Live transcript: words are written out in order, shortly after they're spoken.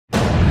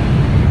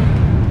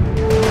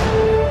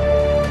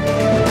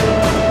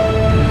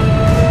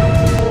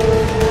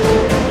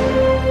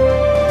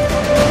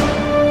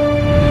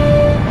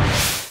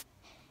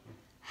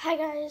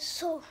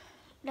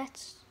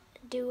let's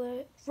do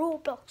a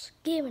Roblox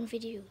gaming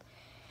video.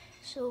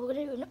 So we're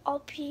gonna do an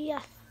Obby,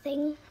 I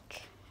think,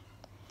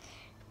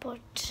 but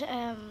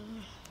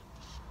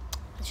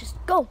let's just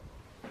go.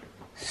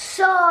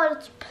 So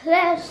let's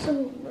play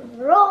some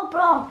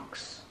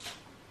Roblox.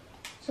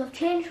 So I've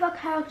changed my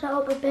character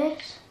up a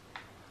bit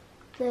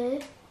there.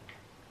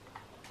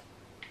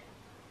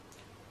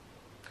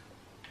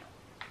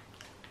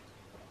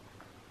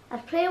 I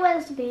play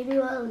with the baby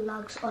where it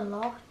lags a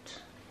lot.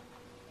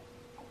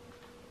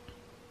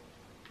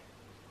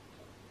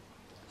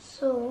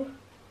 So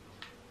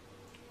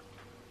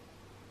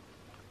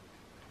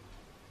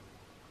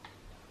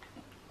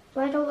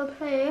why don't we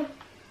play?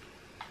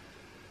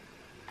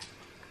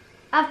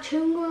 I have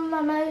chewing gum in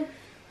my mouth.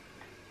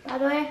 By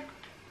the way,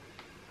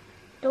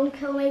 don't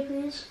kill me,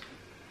 please.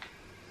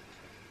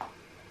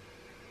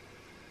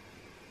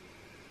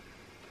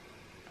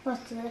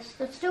 What's this?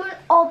 Let's do an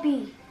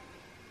Obby.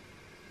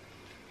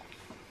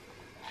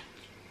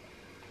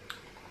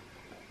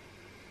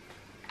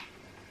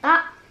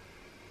 Ah!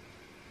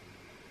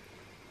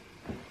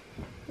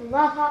 Well,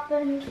 that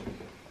happened.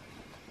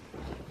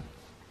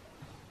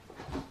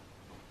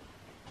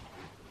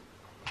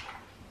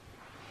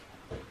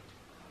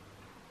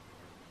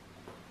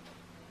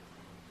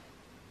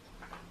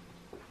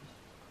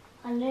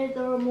 I need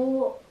the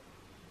remote.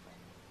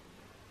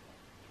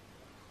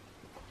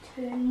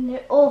 Turn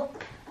it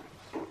up.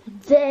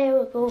 There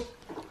we go.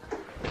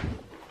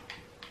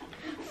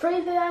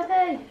 Free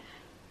VIP.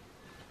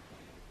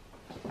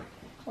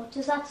 What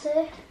does that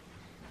say?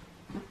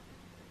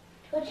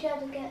 20 how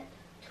to get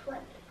 20.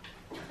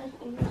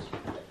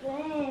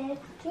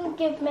 Didn't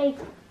give me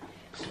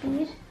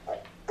speed.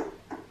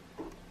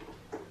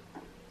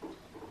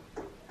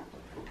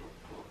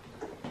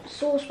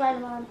 So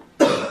Spider-Man.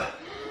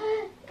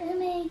 Oh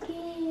my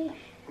gosh.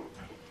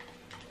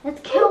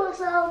 Let's kill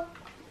ourselves.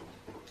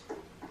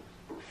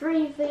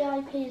 Free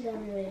VIPs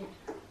everywhere.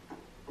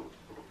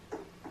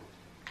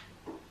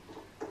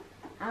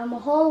 I'm a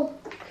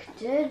Hulk,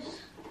 dude.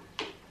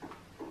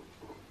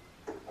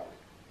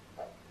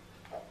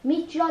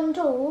 Meet John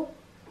Doe.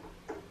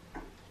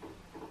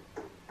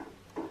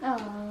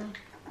 Oh.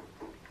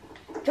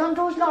 John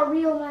Doe's not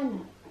real,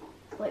 man.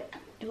 Wait,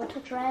 do I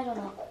touch red or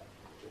not?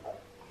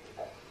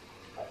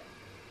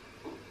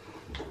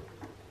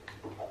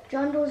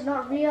 John Doe's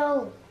not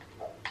real.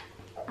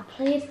 I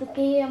played the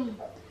game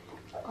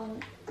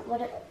on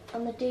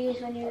the days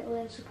when you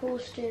weren't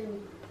supposed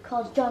to,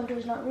 because John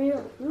Doe's not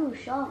real. Ooh,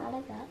 shark, I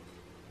like that.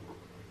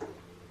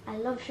 I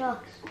love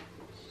sharks.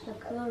 So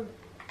cool.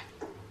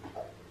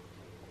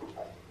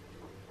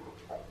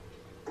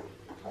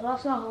 I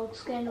lost my Hulk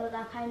skin, but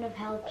that kind of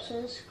helps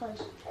us,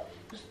 because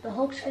the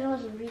Hulk skin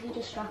was really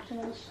distracting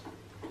us.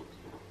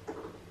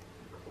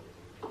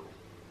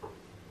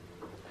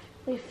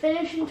 We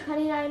finish in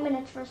 29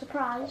 minutes for a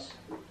surprise.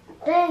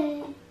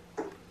 Dang!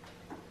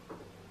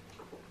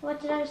 What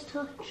did I just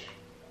touch?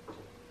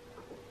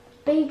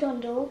 Big John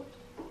Doe.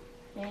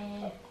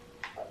 Yeah.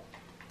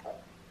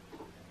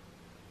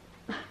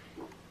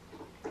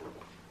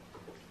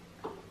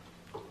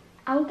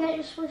 I don't get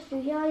you're supposed to.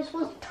 Yeah, you're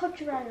supposed to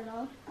touch red or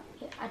not.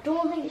 Yeah, I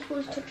don't think you're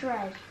supposed to touch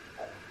red.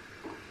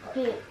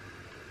 Okay.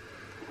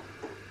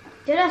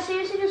 Did I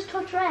seriously just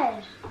touch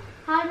red?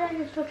 How did I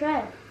just touch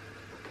red?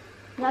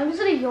 No, I'm just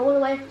gonna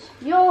YOLO it.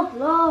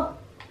 YOLO!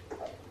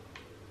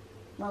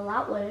 Well,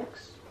 that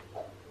works.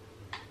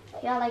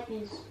 Yeah, I like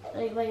these.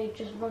 Like where you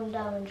just run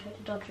down and try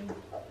to dodge them.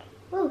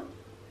 Woo!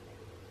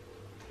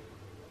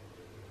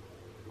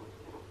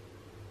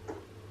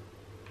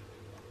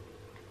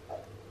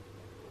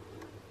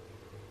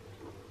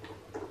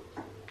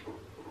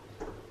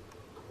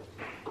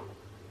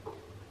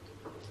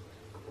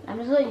 I'm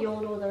just gonna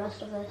YOLO the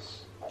rest of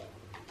this.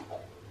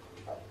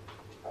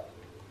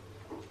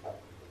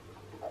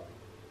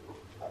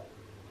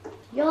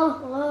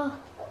 YOLO!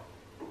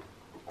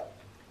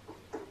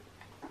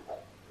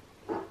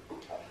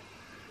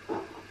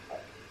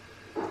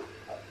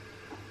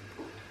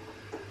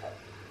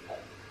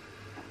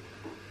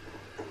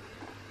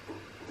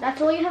 That's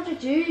all you have to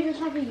do, you just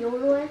have to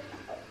YOLO it.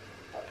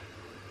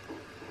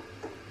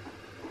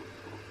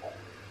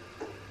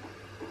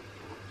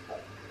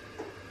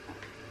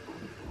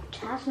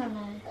 That's not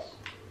nice.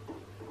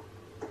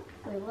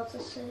 Wait, what's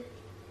this say?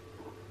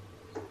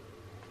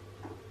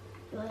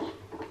 What?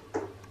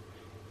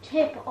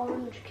 Tip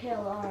orange kill,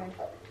 alright.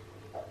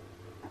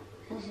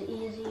 This is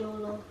easy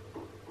YOLO.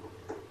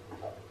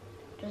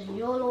 Just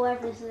YOLO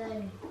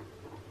everything.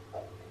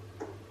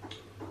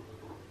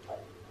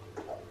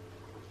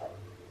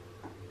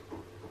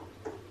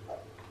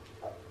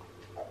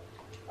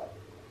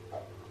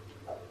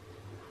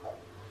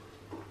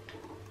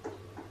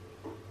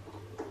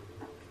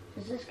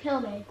 Does this kill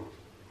me?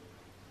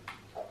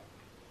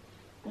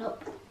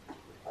 Nope.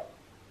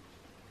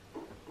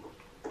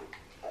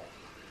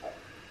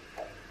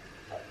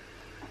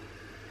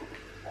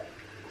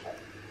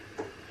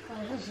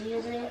 Oh, this is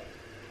easy.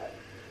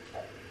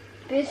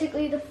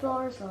 Basically the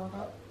floor is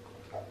lava.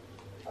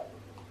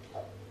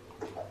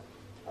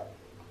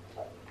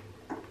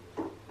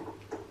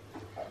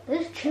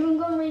 This chewing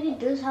gum really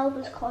does help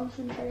us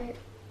concentrate.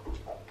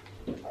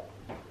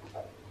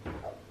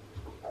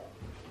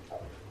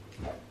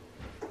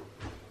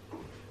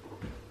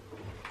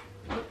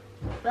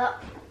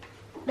 But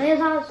there's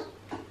ours.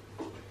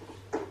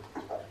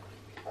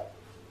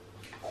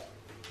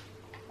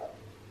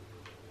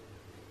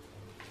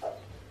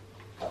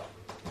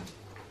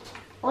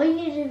 All you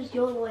need to do is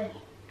your way.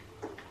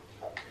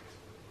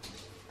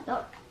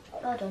 No,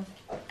 well done.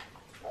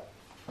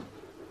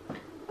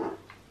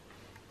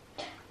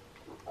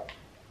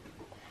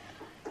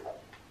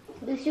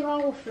 At least you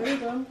can't go through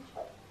them.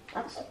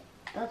 That's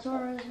all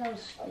there is no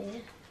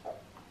speed.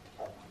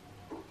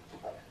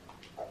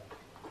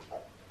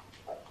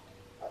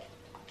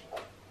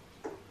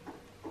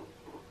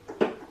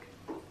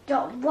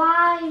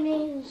 Why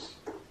means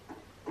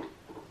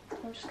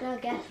I'm just gonna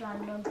guess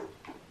random.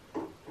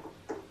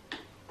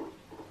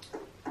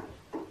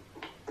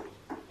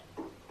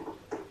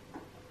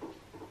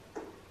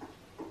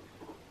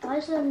 Why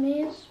is there a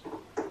maze?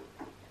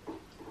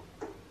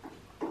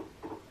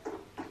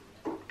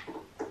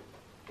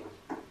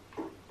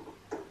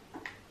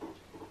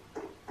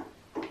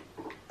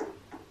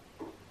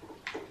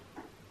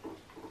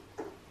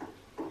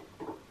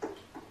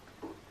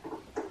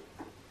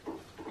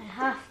 I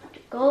have to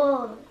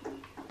go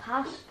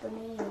past the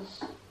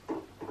maze.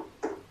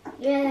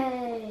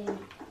 Yay!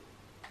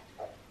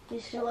 At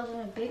least it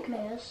wasn't a big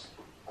maze.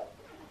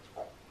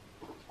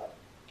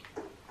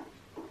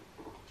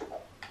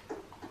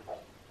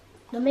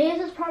 The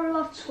maze is probably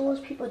what slows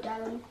people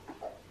down.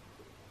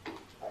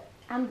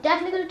 I'm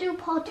definitely going to do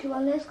part 2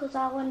 on this because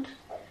I want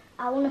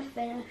to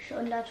finish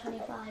under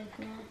 25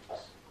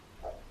 minutes.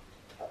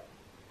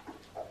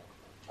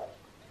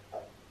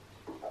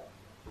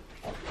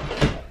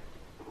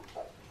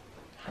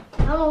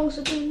 How long's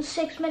it been?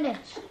 6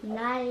 minutes.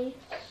 Nice.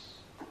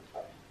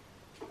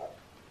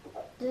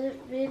 Does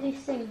it really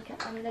think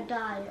I'm going to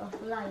die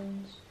of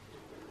lines?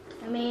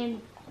 I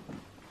mean,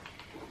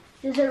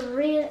 does it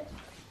really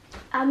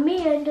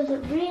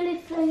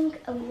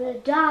think I'm going to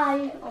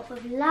die off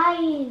of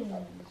lines?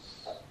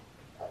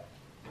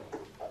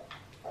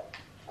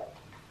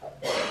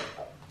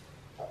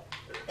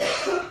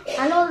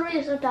 I know the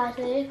reason I've died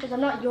today because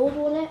I'm not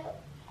YOLOing it.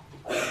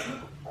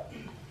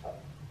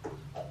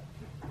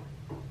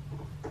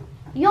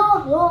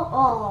 YOLO!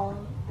 Oh,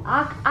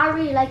 I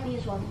really like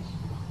these ones.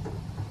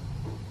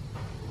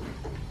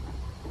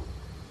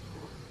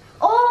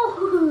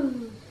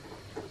 Oh!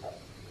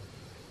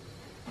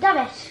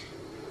 Damn it!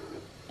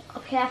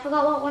 Okay, I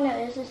forgot what one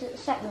it is. This is the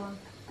second one.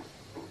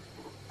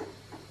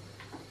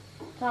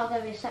 So I'll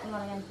give you the second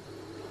one again.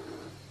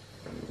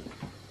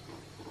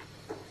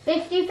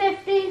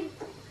 50-50.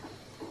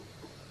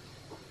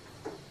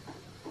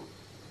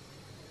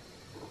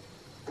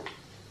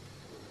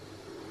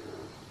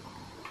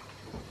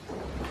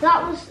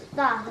 That was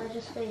that. I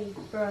just say,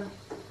 bro.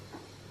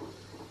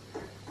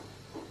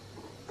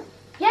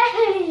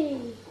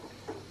 Yay!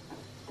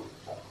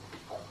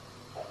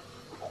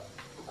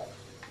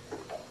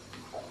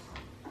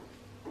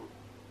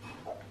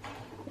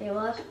 Wait,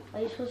 what?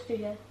 Are you supposed to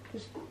do here?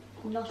 Just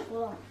not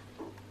fall off.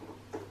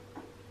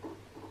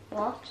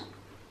 What?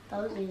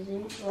 That was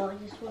easy. Well,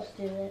 you're supposed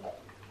to do it.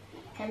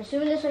 I'm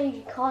assuming this way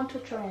you can't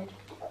touch red.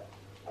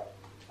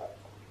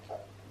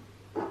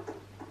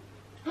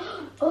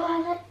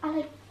 Oh,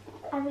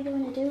 I really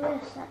want to do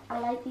this. I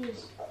like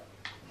these.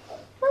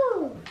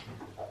 Woo!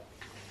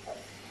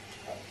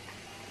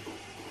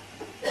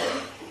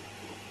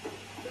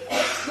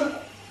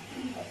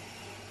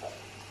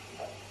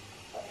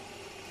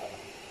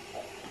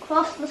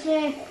 Cross the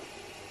snake.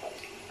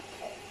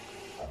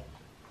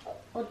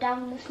 Or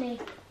down the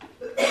snake.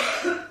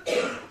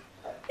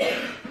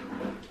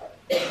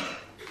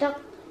 So,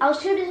 I was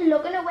too busy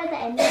looking at where the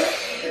end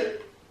is.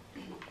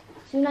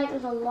 Seemed like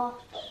there's a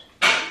lot.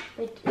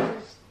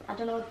 I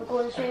don't know if I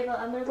go this way, but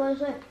I'm going to go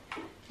this way.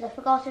 Because I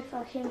forgot if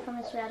I came from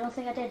this way. I don't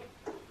think I did.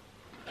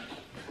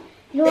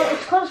 You know what?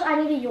 It's because I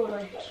need a YOLO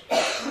it.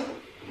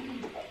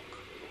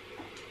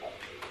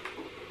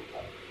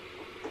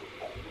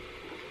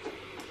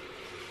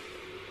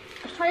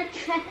 I was trying to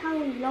check how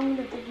long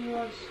the video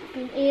was. It's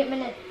been 8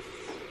 minutes.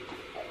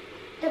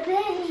 The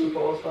play! The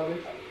balls, Bobby?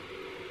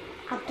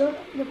 I've done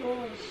the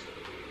balls.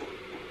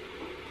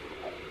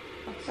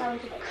 That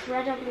sounds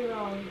incredibly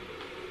wrong.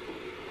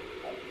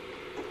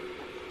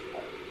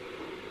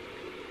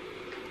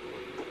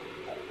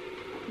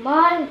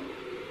 Mine.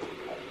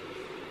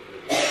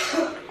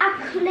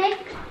 I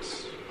clicked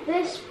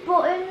this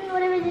button,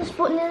 whatever this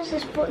button is,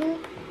 this button.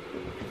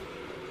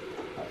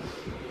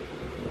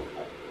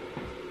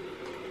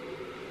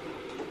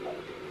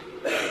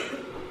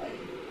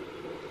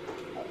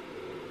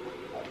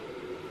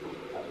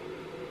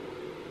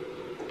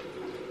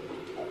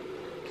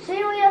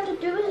 See, all you have to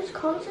do is just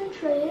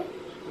concentrate.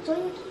 That's all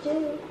you have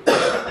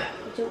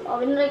to do. Are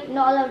we like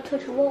not allowed to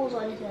touch walls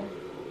or anything?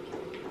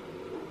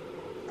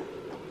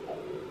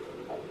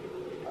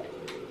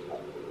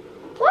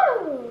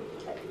 Woo!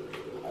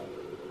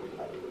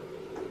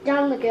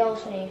 Down the girl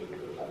snake.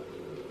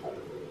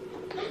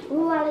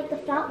 Ooh, I like the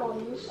flat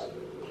ones.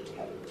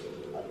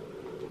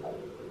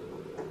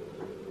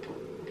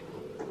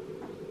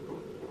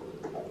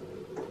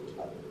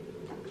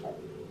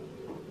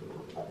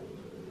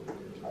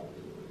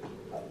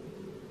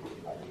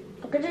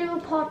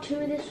 part 2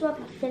 of this so I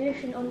can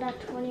finish in under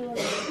 21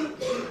 minutes.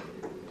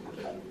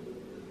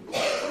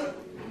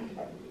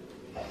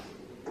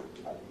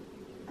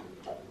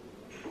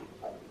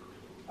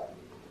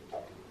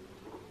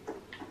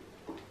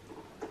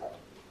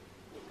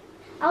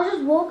 I was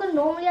just walking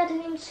normally, I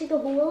didn't even see the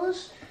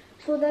holes,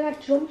 so then I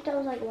jumped, I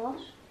was like, what?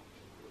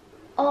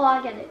 Oh,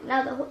 I get it.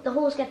 Now the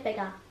holes get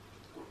bigger.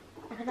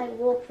 I can like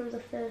walk through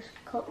the first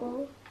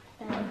couple,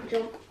 then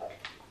jump.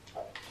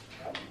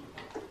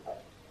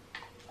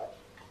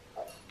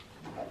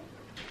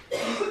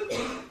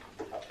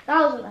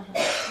 That wasn't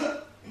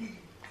better.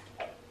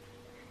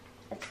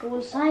 Let's go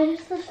inside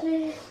the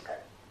snake.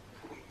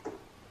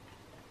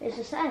 Is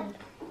this the end?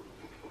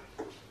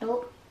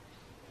 Nope.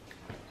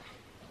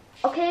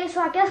 Okay,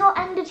 so I guess I'll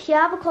end it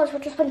here because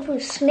we've just been through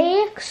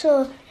snakes.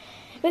 So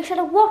make sure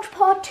to watch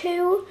part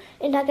 2,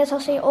 and I guess I'll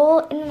see you all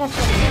in the next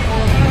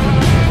one.